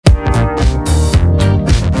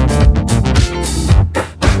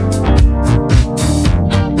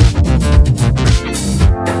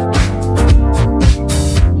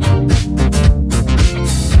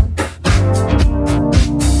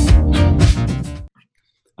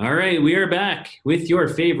All right, we are back with your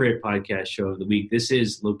favorite podcast show of the week. This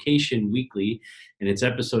is Location Weekly, and it's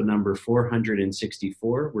episode number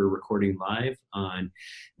 464. We're recording live on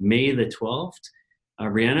May the 12th.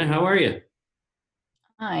 Brianna, how are you?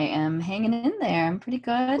 I am hanging in there. I'm pretty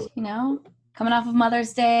good, coming off of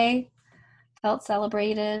Mother's Day, felt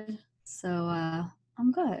celebrated. So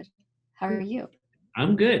I'm good. How are you?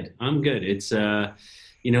 I'm good. I'm good.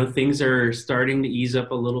 Things are starting to ease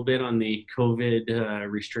up a little bit on the COVID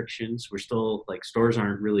restrictions. We're still like stores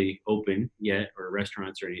aren't really open yet, or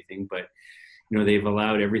restaurants or anything, but they've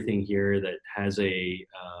allowed everything here that has a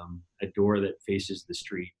door that faces the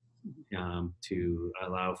street to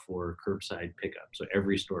allow for curbside pickup. So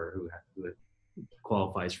every store who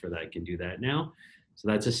qualifies for that can do that now. So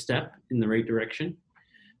that's a step in the right direction.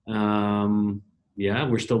 Yeah,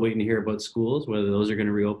 we're still waiting to hear about schools, whether those are going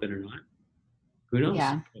to reopen or not. Who knows?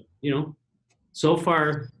 Yeah. So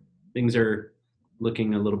far things are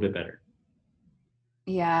looking a little bit better.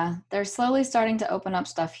 Yeah, they're slowly starting to open up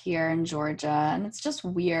stuff here in Georgia, and it's just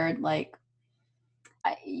weird. Like,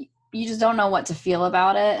 you just don't know what to feel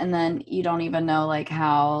about it, and then you don't even know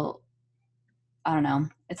how. I don't know.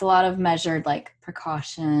 It's a lot of measured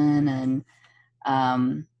precaution, and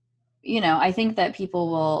I think that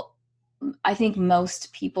I think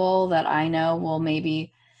most people that I know will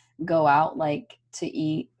maybe go out to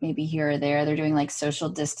eat maybe here or there. They're doing social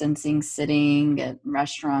distancing, sitting at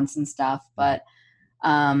restaurants and stuff. But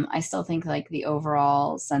I still think the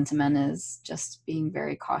overall sentiment is just being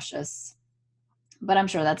very cautious. But I'm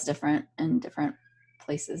sure that's different in different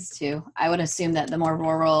places too. I would assume that the more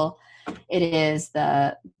rural it is,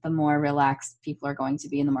 the more relaxed people are going to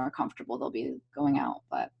be and the more comfortable they'll be going out.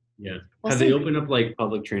 But yeah. Have they opened up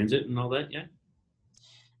public transit and all that yet?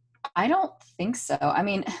 I don't think so. I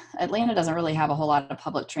mean, Atlanta doesn't really have a whole lot of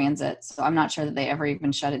public transit, so I'm not sure that they ever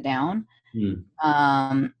even shut it down.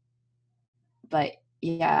 But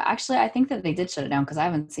yeah, actually, I think that they did shut it down because I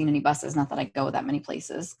haven't seen any buses. Not that I go that many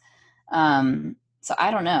places. So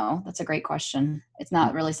I don't know. That's a great question. It's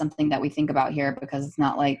not really something that we think about here because it's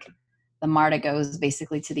not like the MARTA goes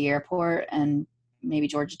basically to the airport and maybe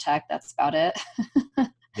Georgia Tech. That's about it.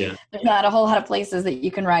 Yeah. There's not a whole lot of places that you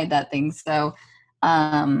can ride that thing. So,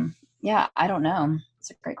 yeah, I don't know. It's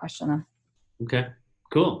a great question though. Okay,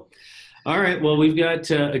 cool. All right. Well, we've got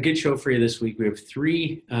a good show for you this week. We have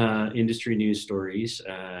three industry news stories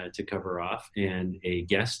to cover off and a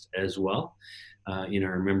guest as well in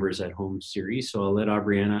our Members at Home series. So I'll let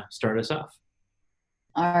Aubriana start us off.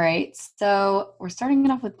 All right. So we're starting it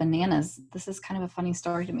off with bananas. This is kind of a funny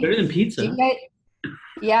story to me. Better than pizza.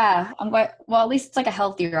 Yeah. Well, at least it's a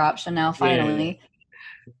healthier option now, finally.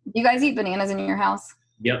 Yeah. Do you guys eat bananas in your house?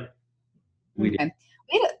 Yep. We do.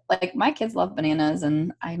 My kids love bananas,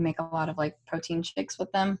 and I make a lot of protein shakes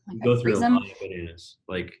with them. Go through a lot of bananas,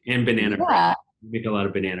 and banana bread. Make a lot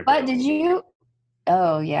of banana bread. But did you?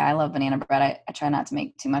 Oh yeah, I love banana bread. I try not to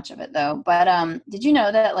make too much of it though. But did you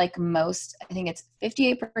know that I think it's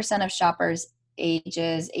 58% of shoppers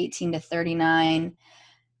ages 18 to 39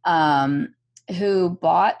 who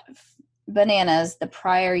bought bananas the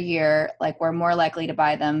prior year were more likely to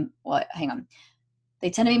buy them. Well, hang on. They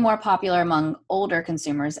tend to be more popular among older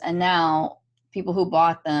consumers, and now people who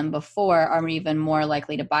bought them before are even more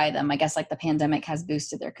likely to buy them. I guess the pandemic has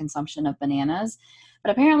boosted their consumption of bananas, but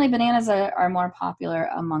apparently bananas are more popular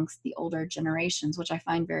amongst the older generations, which I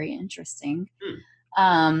find very interesting.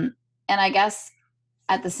 And I guess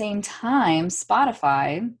at the same time,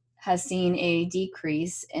 Spotify has seen a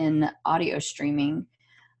decrease in audio streaming.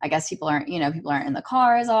 I guess people aren't in the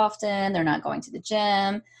car as often. They're not going to the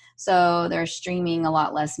gym. So they're streaming a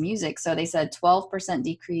lot less music. So they said 12%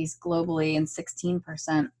 decrease globally and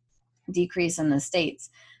 16% decrease in the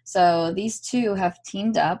States. So these two have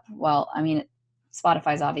teamed up. Well, I mean,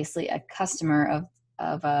 Spotify's obviously a customer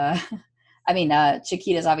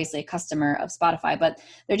Chiquita's obviously a customer of Spotify, but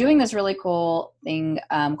they're doing this really cool thing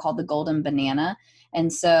called the Golden Banana.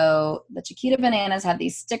 And so the Chiquita bananas have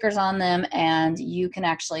these stickers on them, and you can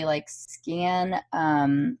actually scan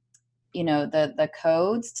the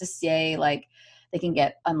codes to say they can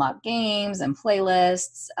get unlocked games and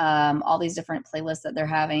playlists, all these different playlists that they're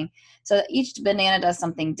having. So each banana does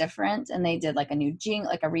something different, and they did a new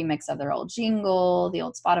jingle, a remix of their old jingle, the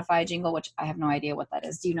old Spotify jingle, which I have no idea what that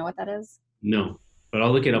is. Do you know what that is? No, but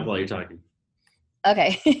I'll look it up while you're talking.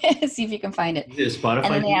 Okay, see if you can find it. Is it a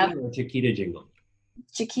Spotify jingle or Chiquita jingle?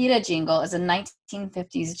 Chiquita jingle is a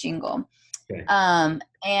 1950s jingle. Okay.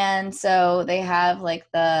 And so they have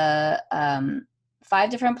the 5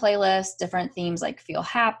 different playlists, different themes feel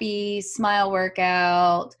happy, smile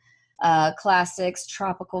workout, classics,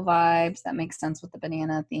 tropical vibes. That makes sense with the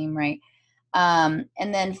banana theme, right? And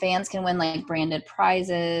then fans can win like branded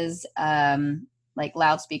prizes, like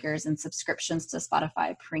loudspeakers and subscriptions to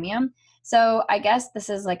Spotify Premium. So I guess this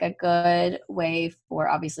is like a good way for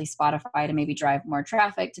obviously Spotify to maybe drive more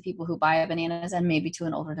traffic to people who buy bananas and maybe to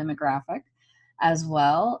an older demographic as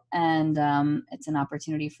well. And it's an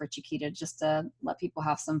opportunity for Chiquita just to let people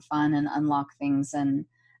have some fun and unlock things and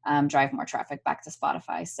drive more traffic back to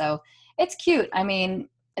Spotify. So it's cute. I mean,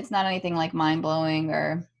 it's not anything like mind blowing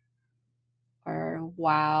or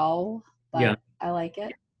wow, Yeah. but I like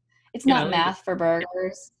it. It's Yeah, I not like it. math for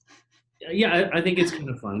burgers. Yeah, I think it's kind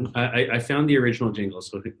of fun. I found the original jingle,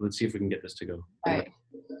 so let's see if we can get this to go. All right.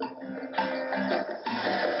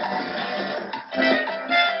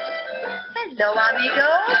 Hello,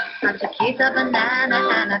 amigos. I'm Chiquita Banana,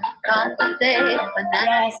 and I've come to say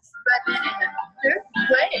banana Yes. ripening in a certain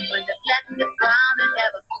way. When the blessing is brown and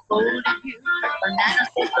have a golden hue, bananas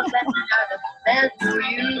taste the best and are the best for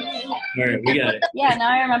you. All right, we got it. Yeah, now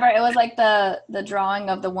I remember it was like the drawing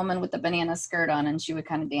of the woman with the banana skirt on and she would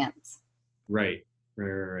kind of dance. Right.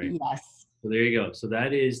 Yes. So there you go. So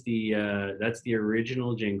that is that's the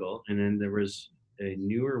original jingle, and then there was a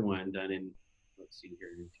newer one done in, let's see here.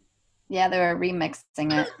 Yeah, they were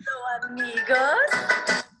remixing it. Hello,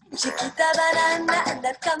 amigos. Chiquita Banana, and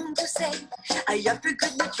I've come to say I offer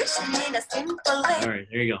good nutrition in a simple way. All right,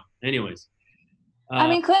 there you go. Anyways, I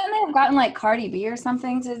mean, couldn't they have gotten like Cardi B or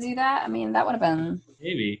something to do that? I mean, that would have been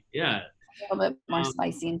maybe, yeah. a little bit more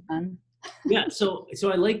spicy and fun. Yeah, so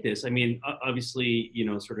I like this. I mean, obviously,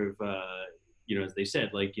 sort of, as they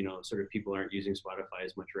said, like, sort of people aren't using Spotify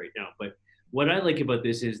as much right now. But what I like about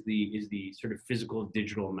this is the sort of physical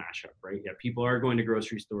digital mashup, right? Yeah, people are going to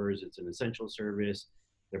grocery stores. It's an essential service.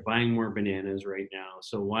 They're buying more bananas right now.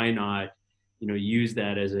 So why not, use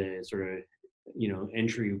that as a sort of,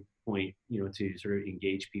 entry point, to sort of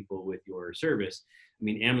engage people with your service. I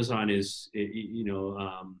mean, Amazon is,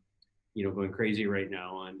 going crazy right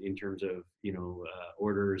now in terms of,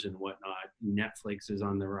 orders and whatnot. Netflix is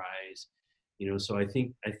on the rise, so I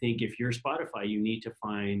think if you're Spotify, you need to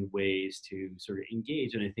find ways to sort of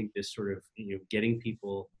engage. And I think this sort of, getting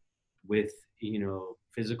people with,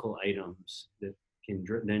 physical items that can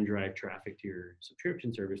then drive traffic to your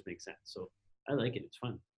subscription service makes sense. So I like it. It's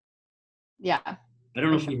fun. Yeah. I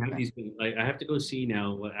don't know if we have these things. I have to go see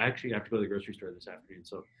now. Well, actually, I have to go to the grocery store this afternoon.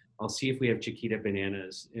 So I'll see if we have Chiquita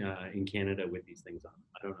bananas in Canada with these things on.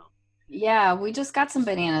 I don't know. Yeah, we just got some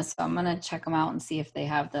bananas, so I'm gonna check them out and see if they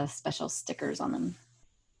have the special stickers on them.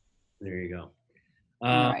 There you go.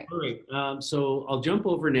 All right. So I'll jump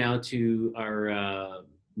over now to our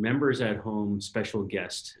members at home special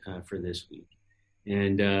guest for this week.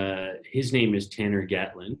 And his name is Tanner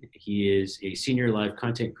Gatlin. He is a senior live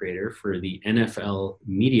content creator for the NFL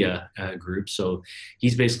Media Group. So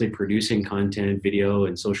he's basically producing content, video,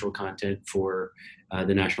 and social content for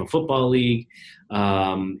the National Football League.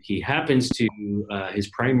 He happens to, his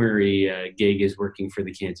primary gig is working for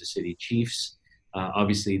the Kansas City Chiefs,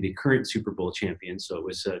 obviously the current Super Bowl champion. So it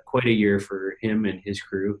was quite a year for him and his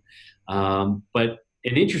crew. But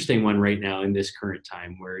an interesting one right now in this current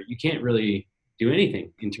time where you can't really do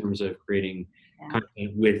anything in terms of creating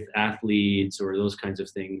content with athletes or those kinds of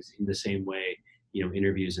things in the same way,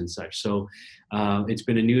 interviews and such. So it's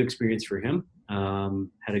been a new experience for him.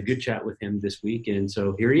 Had a good chat with him this week. And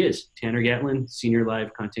so here he is, Tanner Gatlin, senior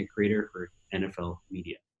live content creator for NFL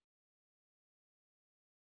Media.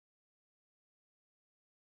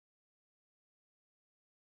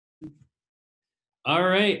 All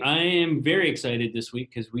right, I am very excited this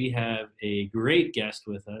week because we have a great guest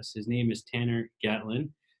with us. His name is Tanner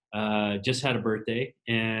Gatlin. Just had a birthday,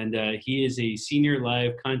 and he is a senior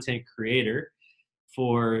live content creator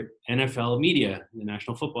for NFL Media, the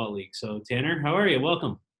National Football League. So, Tanner, how are you?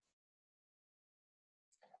 Welcome.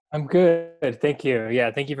 I'm good, thank you.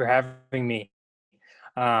 Yeah, thank you for having me.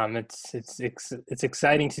 It's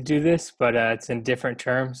exciting to do this, but it's in different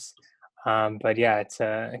terms. But yeah, it's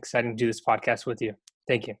exciting to do this podcast with you.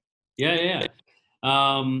 Thank you. Yeah.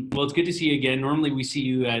 Well, it's good to see you again. Normally we see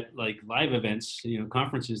you at like live events,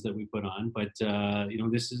 conferences that we put on, but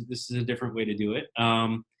this is a different way to do it.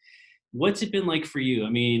 What's it been like for you? I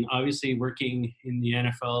mean, obviously working in the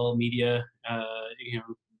NFL media,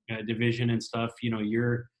 division and stuff,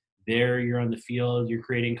 you're there, you're on the field, you're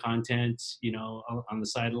creating content, on the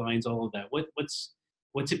sidelines, all of that.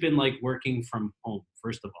 What's it been like working from home,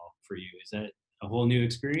 first of all, for you? Is that a whole new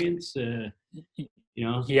experience?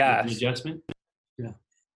 Yeah, an adjustment? Yeah,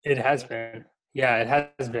 it has been. Yeah, it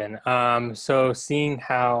has been. So seeing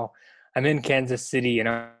how I'm in Kansas City and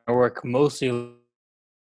I work mostly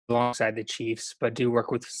alongside the Chiefs, but do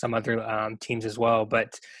work with some other teams as well.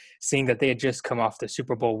 But seeing that they had just come off the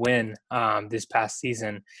Super Bowl win this past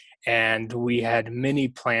season. And we had many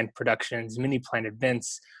planned productions, many planned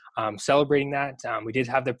events celebrating that. We did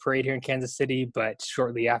have the parade here in Kansas City, but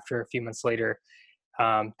shortly after, a few months later,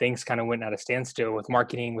 things kind of went at a standstill with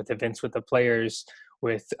marketing, with events with the players,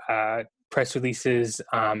 with press releases.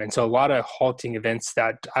 And so a lot of halting events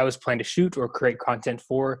that I was planning to shoot or create content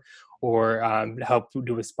for, or help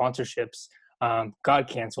do with sponsorships, got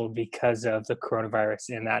canceled because of the coronavirus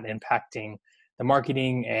and that impacting the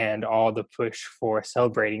marketing and all the push for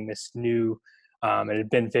celebrating this new, it had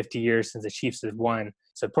been 50 years since the Chiefs had won.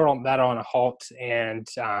 So put that on a halt. And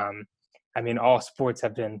I mean, all sports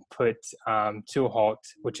have been put to a halt,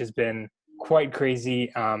 which has been quite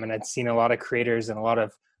crazy. And I'd seen a lot of creators and a lot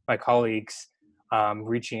of my colleagues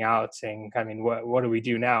reaching out saying, I mean, what do we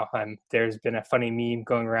do now? There's been a funny meme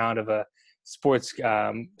going around of a sports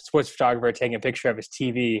photographer taking a picture of his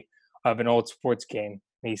TV of an old sports game.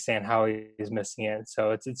 And he's saying how he's missing it.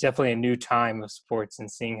 So it's definitely a new time of sports,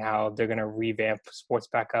 and seeing how they're going to revamp sports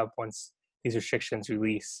back up once these restrictions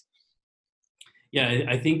release. Yeah,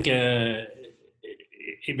 I think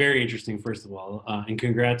very interesting. First of all, and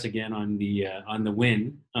congrats again on the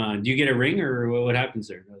win. Do you get a ring, or what happens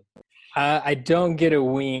there? I don't get a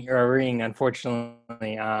ring, unfortunately,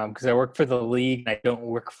 because I work for the league. I don't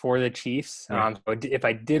work for the Chiefs. Right. So if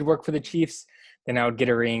I did work for the Chiefs, then I would get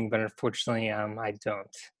a ring. But unfortunately, I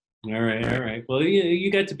don't. All right. Well,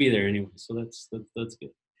 you got to be there anyway, so that's good.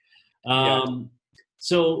 Yeah.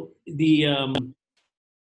 So the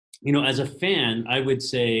as a fan, I would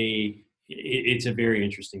say it's a very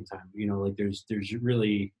interesting time. Like there's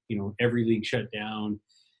really, every league shut down.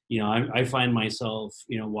 I find myself,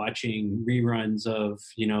 watching reruns of,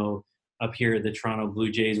 up here, the Toronto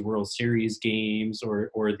Blue Jays World Series games,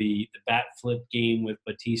 or the bat flip game with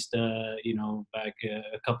Batista, back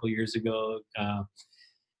a couple years ago.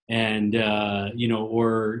 And even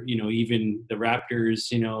the Raptors,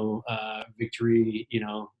 victory,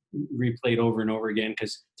 replayed over and over again,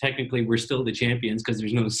 because technically we're still the champions because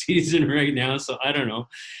there's no season right now. So I don't know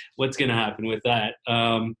what's going to happen with that.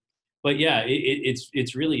 But yeah,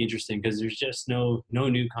 it's really interesting because there's just no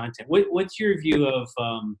new content. What's your view of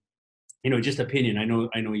just opinion? I know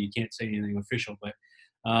you can't say anything official, but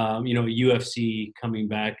UFC coming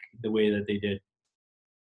back the way that they did.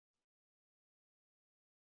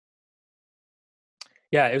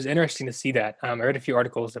 Yeah, it was interesting to see that. I read a few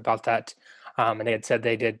articles about that, and they had said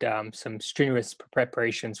they did some strenuous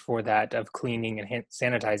preparations for that, of cleaning and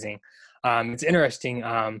sanitizing. It's interesting.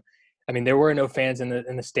 I mean, there were no fans in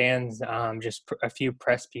the stands, just a few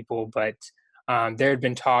press people, but there had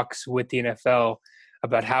been talks with the NFL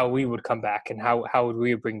about how we would come back and how would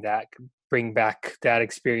we bring back that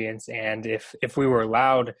experience, and if we were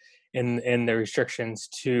allowed in the restrictions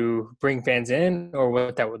to bring fans in, or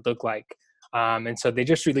what that would look like. And so they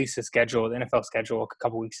just released the NFL schedule, a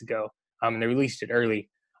couple weeks ago, and they released it early.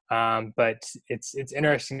 But it's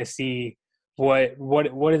interesting to see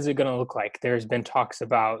what is it going to look like. There's been talks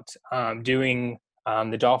about doing.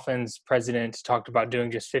 The Dolphins president talked about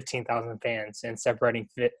doing just 15,000 fans and separating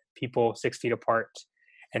people 6 feet apart,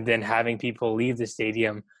 and then having people leave the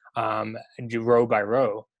stadium row by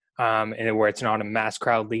row, and where it's not a mass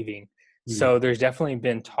crowd leaving. So there's definitely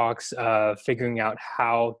been talks of figuring out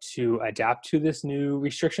how to adapt to this new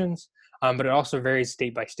restrictions, but it also varies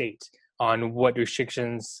state by state on what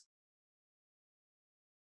restrictions,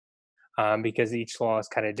 because each law is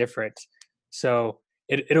kind of different. So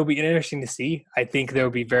it'll be interesting to see. I think there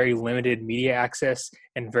will be very limited media access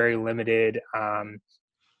and very limited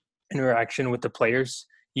interaction with the players.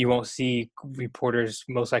 You won't see reporters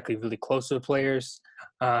most likely really close to the players.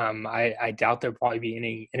 I doubt there'll probably be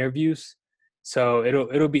any interviews. So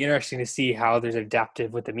it'll be interesting to see how there's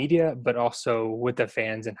adaptive with the media, but also with the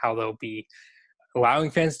fans, and how they'll be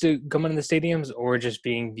allowing fans to come into the stadiums or just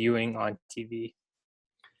being viewing on TV.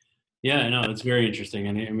 Yeah, no, it's very interesting.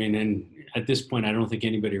 And I mean, and at this point, I don't think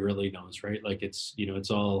anybody really knows, right? Like it's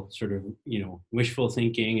all sort of, wishful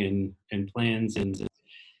thinking and plans and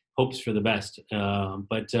hopes for the best.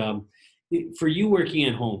 But for you working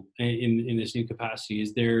at home in this new capacity,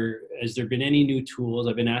 has there been any new tools?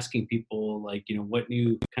 I've been asking people, like, what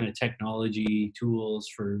new kind of technology tools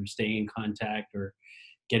for staying in contact or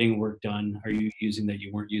getting work done are you using that you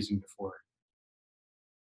weren't using before?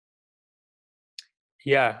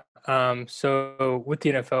 Yeah. So with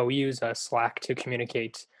the NFL, we use Slack to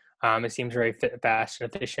communicate. It seems very fast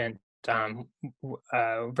and efficient.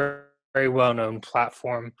 Very, very well-known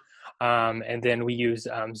platform. And then we use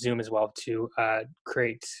Zoom as well to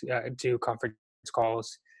do conference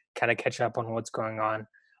calls, kind of catch up on what's going on.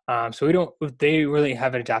 So they really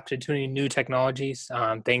haven't adapted to any new technologies.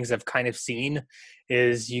 Things I've kind of seen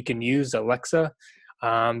is you can use Alexa,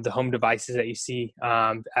 the home devices that you see,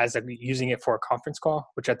 using it for a conference call,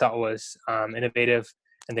 which I thought was innovative.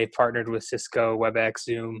 And they've partnered with Cisco, WebEx,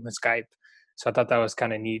 Zoom, and Skype. So I thought that was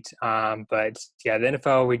kind of neat. But yeah, the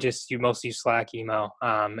NFL, you mostly use Slack, email,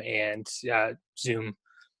 and Zoom.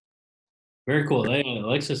 Very cool.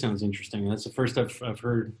 Alexa sounds interesting. That's the first I've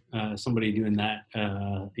heard somebody doing that,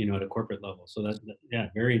 at a corporate level. So yeah,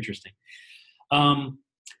 very interesting.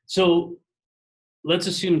 So let's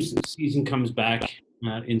assume season comes back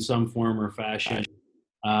in some form or fashion.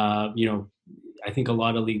 I think a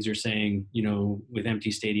lot of leagues are saying, with empty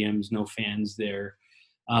stadiums, no fans there.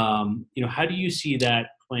 How do you see that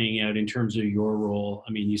playing out in terms of your role?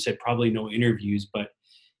 I mean, you said probably no interviews, but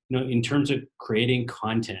in terms of creating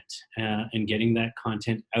content and getting that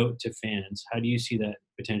content out to fans, how do you see that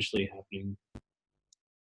potentially happening?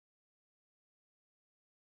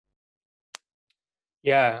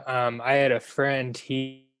 Yeah, I had a friend.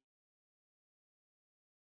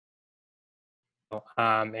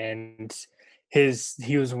 And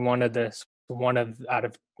he was one of out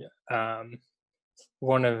of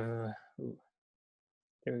one of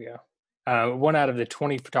there we go one out of the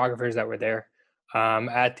 20 photographers that were there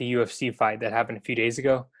at the UFC fight that happened a few days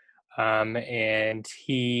ago, and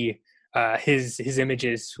his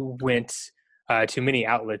images went to many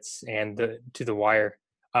outlets and to the Wire,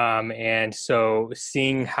 and so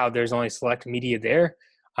seeing how there's only select media there,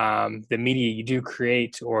 the media you do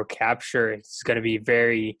create or capture, it's going to be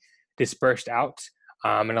very dispersed out,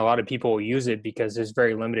 and a lot of people will use it because there's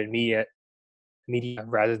very limited media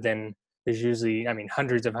rather than there's usually,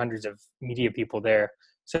 hundreds of media people there.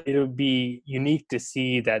 So it'll be unique to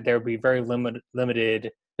see that there'll be very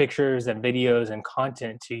limited pictures and videos and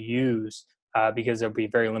content to use because there'll be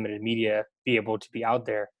very limited media be able to be out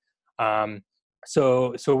there.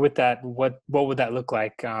 So with that, what would that look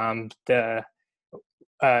like? It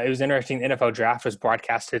was interesting. The NFL draft was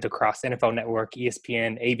broadcasted across NFL Network,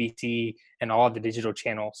 ESPN, ABC, and all of the digital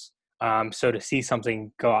channels. So to see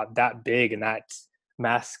something go out that big and that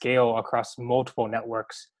mass scale across multiple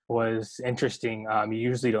networks was interesting. You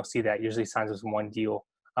usually don't see that. Usually signs with one deal.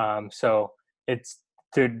 So it's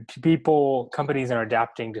companies are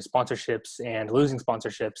adapting to sponsorships and losing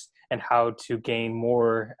sponsorships and how to gain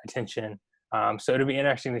more attention. So it'll be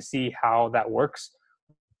interesting to see how that works.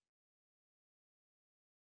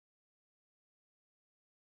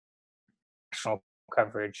 National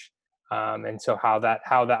coverage, and so how that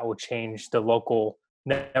will change the local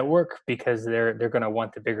network because they're going to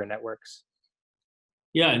want the bigger networks.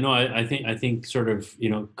 Yeah, no, I think sort of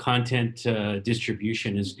content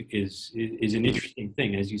distribution is an interesting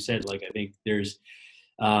thing, as you said. Like I think there's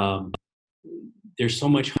so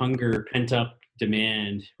much hunger, pent up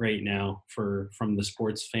demand right now from the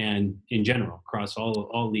sports fan in general across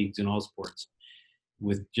all leagues and all sports,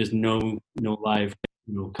 with just no live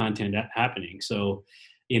content happening. So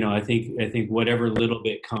I think whatever little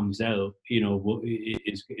bit comes out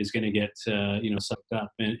is going to get sucked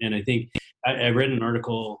up. And I think I read an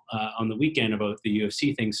article on the weekend about the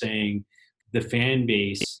UFC thing saying the fan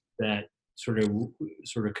base that sort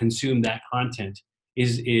of consume that content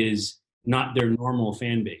is not their normal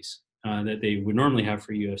fan base that they would normally have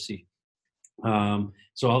for UFC.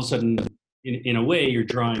 So all of a sudden, in a way, you're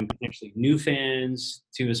drawing potentially new fans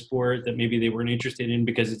to a sport that maybe they weren't interested in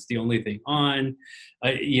because it's the only thing on,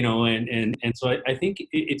 and so I think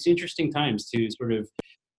it's interesting times to sort of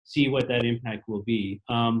see what that impact will be.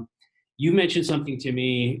 You mentioned something to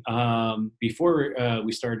me before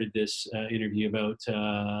we started this interview about,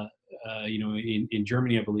 in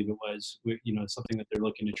Germany, I believe it was, something that they're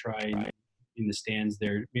looking to try in the stands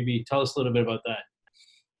there. Maybe tell us a little bit about that.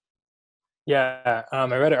 Yeah, I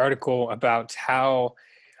read an article about how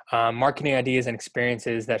marketing ideas and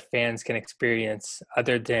experiences that fans can experience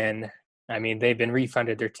other than, they've been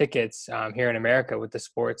refunded their tickets here in America with the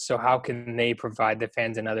sports. So how can they provide the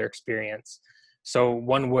fans another experience? So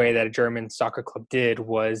one way that a German soccer club did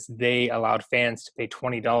was they allowed fans to pay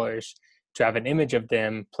 $20 to have an image of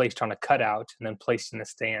them placed on a cutout and then placed in the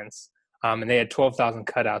stands. And they had 12,000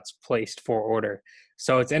 cutouts placed for order.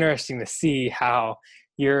 So it's interesting to see how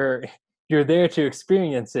you're there to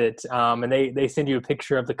experience it, and they send you a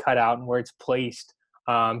picture of the cutout and where it's placed,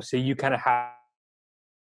 so you kind of have,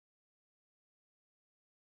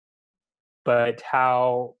 but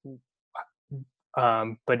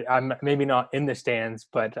I'm maybe not in the stands,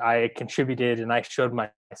 but I contributed and I showed my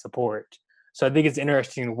support. So I think it's an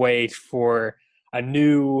interesting way for a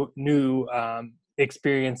new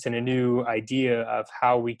experience and a new idea of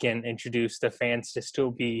how we can introduce the fans to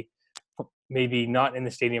still be maybe not in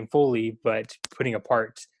the stadium fully, but putting a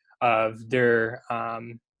part of their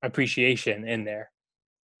appreciation in there.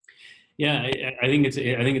 Yeah, I think it's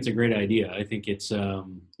a great idea. I think it's as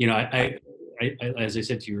I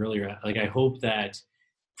said to you earlier, like I hope that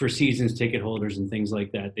for seasons ticket holders and things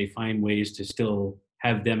like that, they find ways to still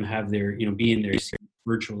have them have their be in their seat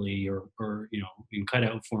virtually or in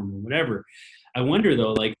cutout form or whatever. I wonder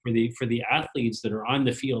though, like for the athletes that are on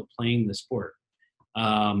the field playing the sport,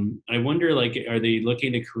 I wonder, like, are they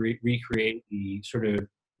looking to recreate the sort of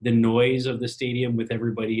the noise of the stadium with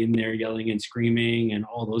everybody in there yelling and screaming and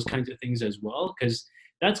all those kinds of things as well? Because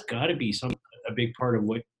that's got to be a big part of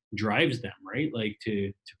what drives them, right? Like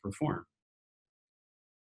to perform.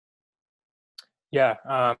 Yeah,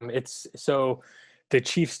 it's so the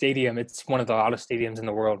Chief Stadium. It's one of the loudest stadiums in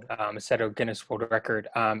the world. It set a Guinness World Record.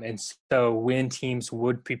 And so when teams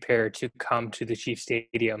would prepare to come to the Chief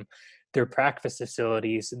Stadium, their practice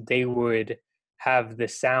facilities, they would have the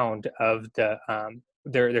sound of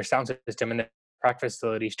their sound system and the practice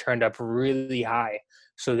facilities turned up really high,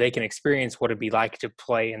 so they can experience what it'd be like to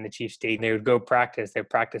play in the Chief Stadium. They would go practice. They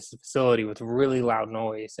practice the facility with really loud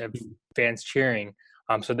noise of fans cheering.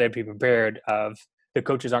 So they'd be prepared of the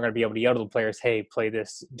coaches aren't going to be able to yell to the players, hey, play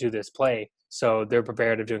this, do this play. So they're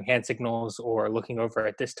prepared of doing hand signals or looking over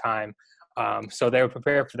at this time. So they were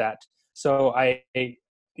prepared for that. So I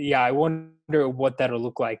wonder what that'll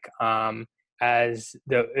look like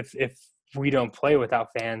if we don't play without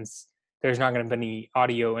fans. There's not going to be any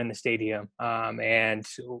audio in the stadium, and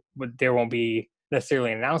there won't be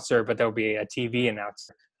necessarily an announcer, but there'll be a TV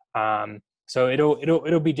announcer. So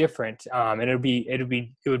it'll be different, and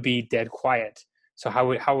it would be dead quiet. So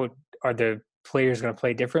how are the players going to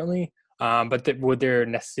play differently? But would there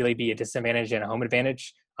necessarily be a disadvantage and a home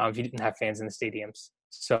advantage if you didn't have fans in the stadiums?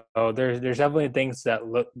 So there's definitely things that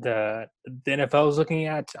the NFL is looking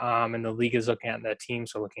at, and the league is looking at, and the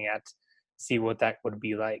teams are looking at, see what that would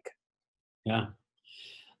be like. Yeah.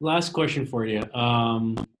 Last question for you.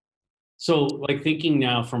 So, like, thinking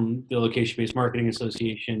now from the Location-Based Marketing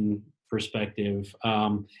Association perspective,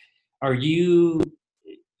 are you,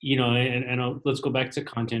 let's go back to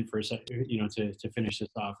content for a second, to finish this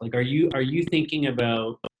off. Like, are you thinking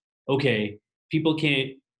about, okay, people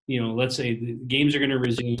can't, let's say the games are going to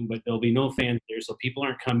resume, but there'll be no fans there, so people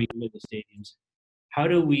aren't coming into the stadiums. How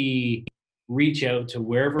do we reach out to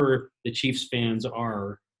wherever the Chiefs fans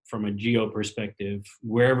are from a geo perspective,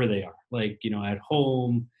 wherever they are, like, at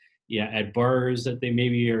home, at bars that they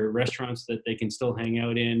maybe are restaurants that they can still hang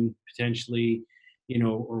out in potentially,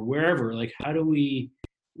 or wherever, like, how do we,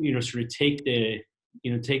 sort of take the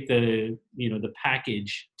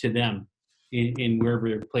package to them in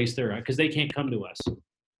wherever place they're at, because they can't come to us.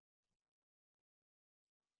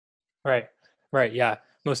 Right. Yeah,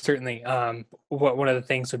 most certainly. One of the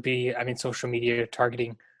things would be, social media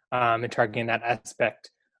targeting, and targeting that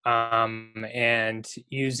aspect, and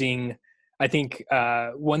using, I think,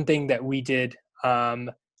 one thing that we did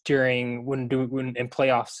during when in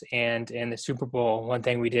playoffs and in the Super Bowl, one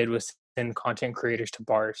thing we did was send content creators to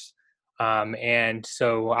bars, and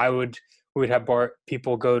so we would have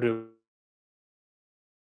people go to.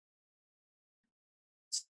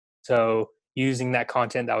 So using that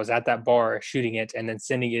content that was at that bar, shooting it, and then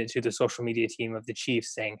sending it to the social media team of the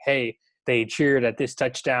Chiefs saying, hey, they cheered at this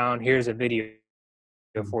touchdown. Here's a video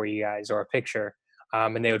for you guys, or a picture.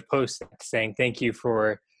 And they would post saying, thank you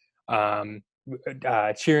for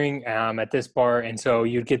cheering at this bar. And so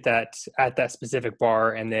you'd get that at that specific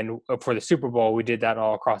bar. And then for the Super Bowl, we did that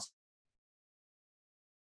all across.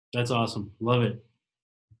 That's awesome. Love it.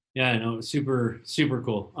 Yeah, no, super, super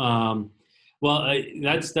cool. Well,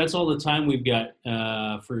 that's all the time we've got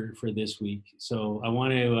for this week. So I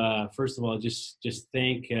want to first of all just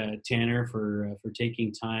thank Tanner for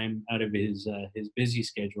taking time out of his busy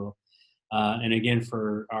schedule, and again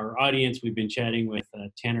for our audience, we've been chatting with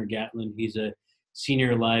Tanner Gatlin. He's a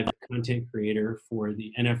senior live content creator for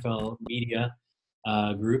the NFL Media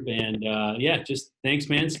Group, and just thanks,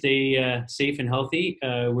 man. Stay safe and healthy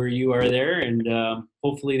where you are there, and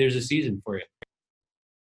hopefully there's a season for you.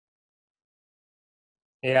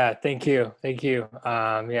 Yeah, thank you.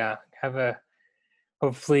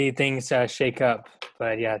 Hopefully things shake up,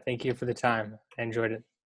 but yeah, thank you for the time. I enjoyed it.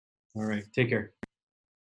 All right, take care.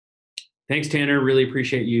 Thanks, Tanner. Really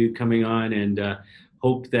appreciate you coming on, and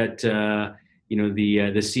hope that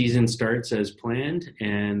the season starts as planned,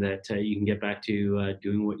 and that you can get back to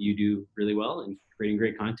doing what you do really well and creating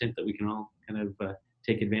great content that we can all kind of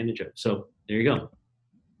take advantage of. So there you go.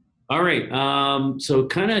 All right. So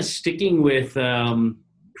kind of sticking with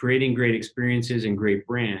creating great experiences and great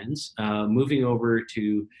brands, moving over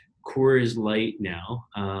to Coors Light now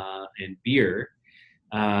and beer,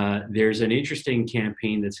 there's an interesting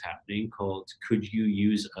campaign that's happening called "Could You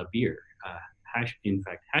Use a Beer?" In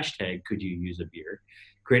fact, hashtag "Could You Use a Beer?"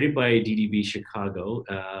 Created by DDB Chicago.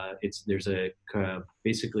 There's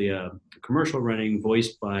basically a commercial running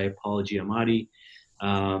voiced by Paul Giamatti,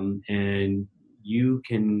 and you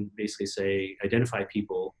can basically say identify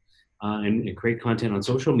people and create content on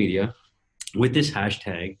social media with this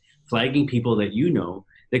hashtag, flagging people that you know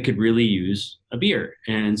that could really use a beer.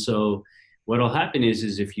 And so what'll happen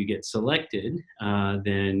is if you get selected,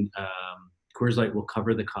 then Coors Light will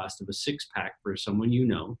cover the cost of a 6-pack for someone you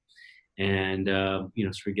know, and so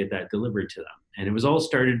we get that delivered to them. And it was all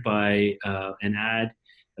started by an ad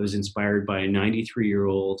that was inspired by a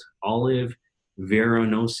 93-year-old Olive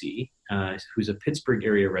Veronosi, who's a Pittsburgh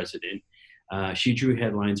area resident. She drew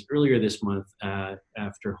headlines earlier this month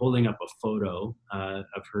after holding up a photo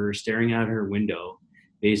of her staring out her window,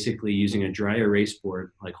 basically using a dry erase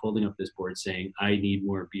board, like holding up this board saying, "I need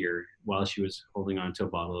more beer," while she was holding onto a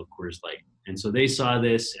bottle of Coors Light. And so they saw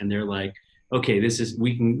this and they're like, okay,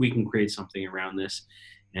 we can create something around this.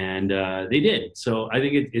 And they did. So I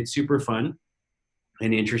think it's super fun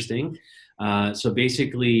and interesting. So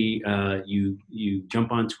basically, you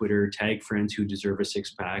jump on Twitter, tag friends who deserve a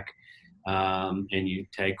 6-pack, and you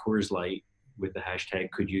tag Coors Light with the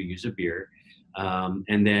hashtag "Could You Use a Beer?"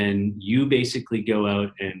 And then you basically go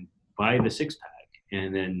out and buy the 6-pack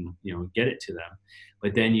and then get it to them.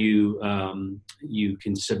 But then you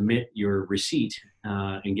can submit your receipt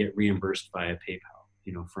and get reimbursed via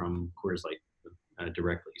PayPal, from Coors Light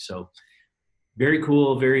directly. So very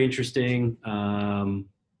cool, very interesting. I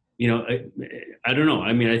don't know.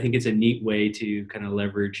 I mean, I think it's a neat way to kind of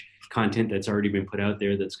leverage content that's already been put out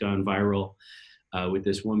there that's gone viral with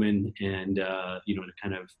this woman, and to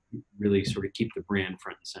kind of really sort of keep the brand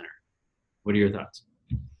front and center. What are your thoughts?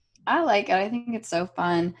 I like it. I think it's so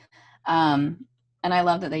fun. And I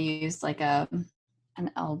love that they used like an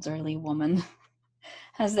elderly woman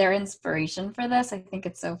as their inspiration for this. I think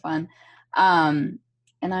it's so fun. And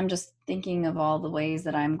I'm just thinking of all the ways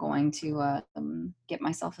that I'm going to get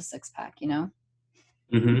myself a 6-pack,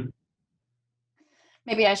 Mm-hmm.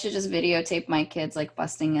 Maybe I should just videotape my kids like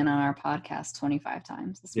busting in on our podcast 25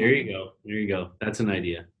 times. There you go. There you go. That's an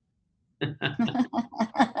idea.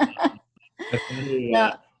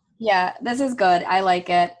 No, yeah, this is good. I like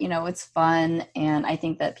it. It's fun. And I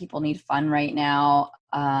think that people need fun right now.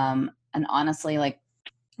 And honestly, like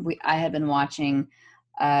I had been watching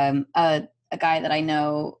a guy that I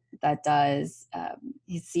know that does,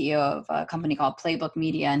 he's CEO of a company called Playbook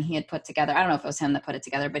Media, and he had put together, I don't know if it was him that put it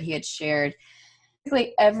together, but he had shared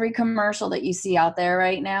basically every commercial that you see out there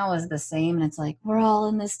right now is the same. And it's like, we're all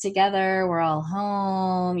in this together. We're all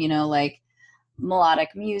home, like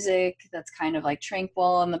melodic music that's kind of like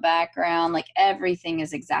tranquil in the background. Like everything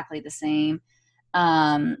is exactly the same.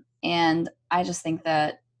 And I just think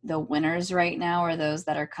that the winners right now are those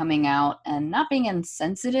that are coming out and not being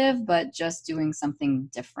insensitive, but just doing something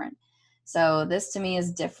different. So this to me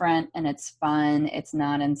is different and it's fun. It's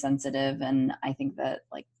not insensitive. And I think that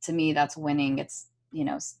like, to me, that's winning. It's,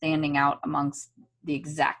 standing out amongst the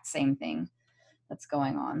exact same thing that's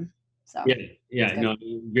going on. So yeah, no,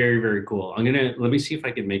 very, very cool. Let me see if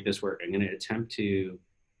I can make this work. I'm going to attempt to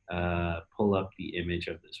pull up the image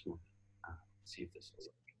of this one. See if this is.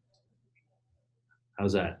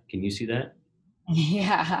 How's that? Can you see that?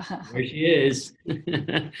 Yeah. There she is.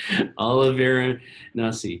 Olive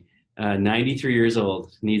Nasi, 93 years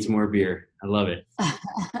old, needs more beer. I love it.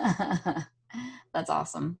 That's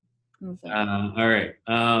awesome. All right.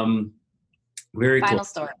 Very Final cool.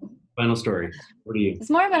 story. Final story. What are you? It's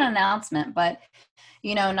more of an announcement, but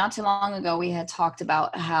not too long ago we had talked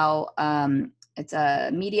about how it's a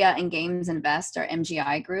Media and Games Invest, or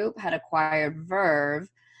MGI Group, had acquired Verve,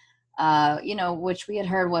 which we had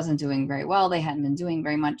heard wasn't doing very well. They hadn't been doing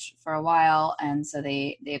very much for a while. And so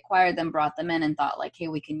they acquired them, brought them in, and thought like, hey,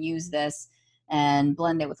 we can use this and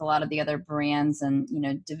blend it with a lot of the other brands and,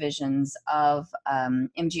 divisions of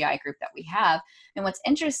MGI Group that we have. And what's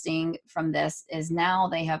interesting from this is now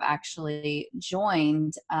they have actually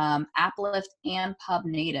joined Aplift and Pub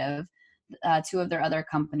Native, two of their other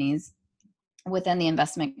companies within the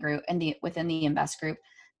investment group and within the Invest Group,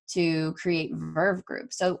 to create Verve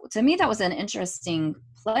Group. So to me, that was an interesting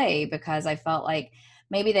play because I felt like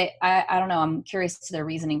maybe I don't know, I'm curious to the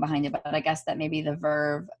reasoning behind it, but I guess that maybe the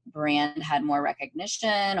Verve brand had more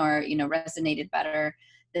recognition or, resonated better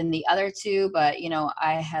than the other two, but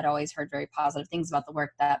I had always heard very positive things about the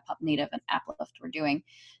work that PubNative and Aplift were doing.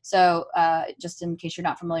 So just in case you're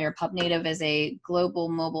not familiar, PubNative is a global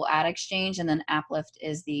mobile ad exchange, and then Aplift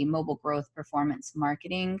is the mobile growth performance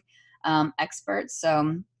marketing expert.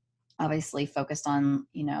 So obviously focused on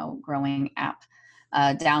growing app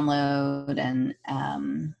download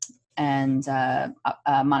and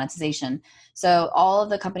monetization. So all of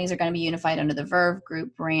the companies are going to be unified under the Verve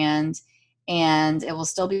Group brand, and it will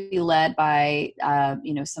still be led by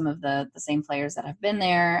some of the same players that have been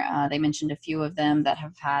there. They mentioned a few of them that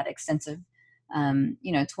have had extensive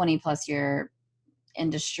 20 plus year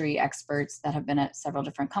industry experts that have been at several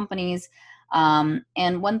different companies.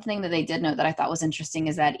 And one thing that they did note that I thought was interesting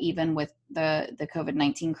is that even with the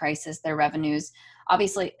COVID-19 crisis, their revenues,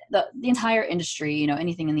 obviously the entire industry,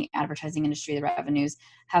 anything in the advertising industry, the revenues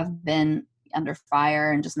have been under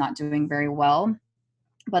fire and just not doing very well.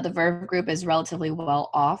 But the Verve Group is relatively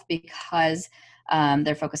well off because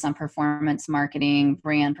they're focused on performance marketing,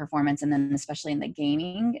 brand performance, and then especially in the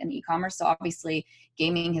gaming and e-commerce. So obviously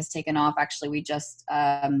gaming has taken off. Actually, we just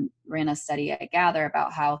ran a study at Gather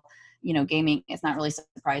about how, gaming is not really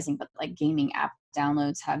surprising, but like gaming app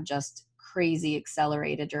downloads have just crazy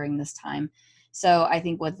accelerated during this time. So I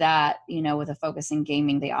think with that, with a focus in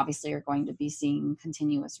gaming, they obviously are going to be seeing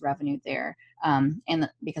continuous revenue there. And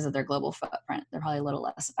because of their global footprint, they're probably a little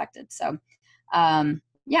less affected. So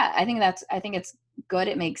yeah, I think it's good.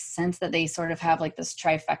 It makes sense that they sort of have like this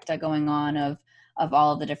trifecta going on of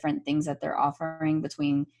all of the different things that they're offering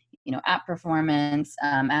between, app performance,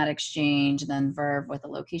 ad exchange, and then Verve with the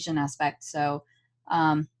location aspect. So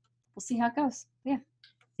we'll see how it goes. Yeah.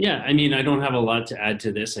 Yeah, I mean, I don't have a lot to add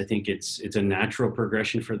to this. I think it's a natural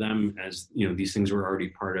progression for them, as these things were already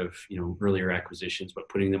part of earlier acquisitions, but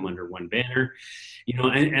putting them under one banner,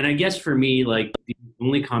 and I guess for me, like the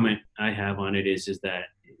only comment I have on it is that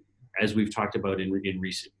as we've talked about in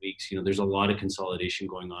recent weeks, there's a lot of consolidation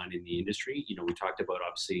going on in the industry. We talked about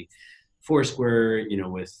obviously Foursquare,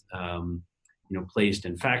 with Placed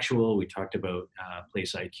and Factual. We talked about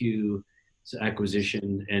Place IQ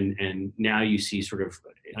acquisition, and now you see sort of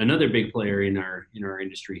another big player in our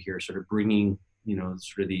industry here, sort of bringing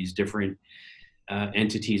sort of these different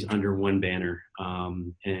entities under one banner,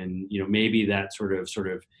 and maybe that sort of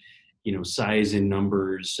size and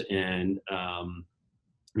numbers and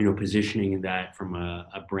positioning that from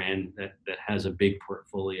a brand that has a big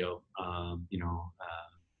portfolio,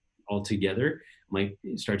 altogether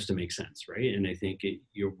starts to make sense, right? And I think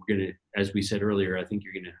you're gonna, as we said earlier, I think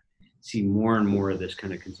you're gonna see more and more of this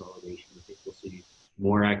kind of consolidation. I think we'll see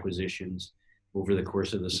more acquisitions over the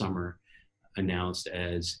course of the summer announced,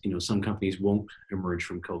 as some companies won't emerge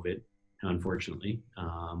from COVID, unfortunately,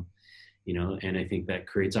 and I think that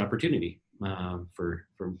creates opportunity for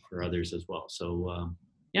others as well. So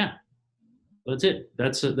yeah, that's it.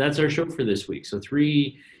 That's our show for this week. So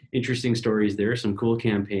 3 interesting stories there, some cool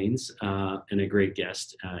campaigns, and a great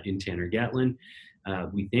guest in Tanner Gatlin.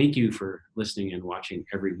 We thank you for listening and watching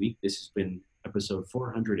every week. This has been episode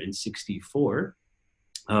 464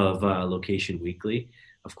 of Location Weekly.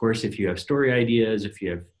 Of course, if you have story ideas, if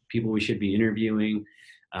you have people we should be interviewing,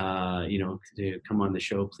 to come on the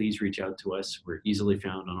show, please reach out to us. We're easily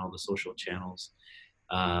found on all the social channels,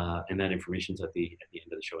 and that information's at the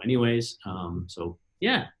end of the show anyways. So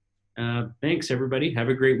yeah, thanks everybody. Have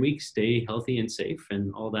a great week. Stay healthy and safe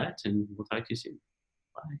and all that, and we'll talk to you soon.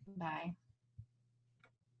 Bye.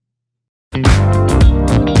 Bye.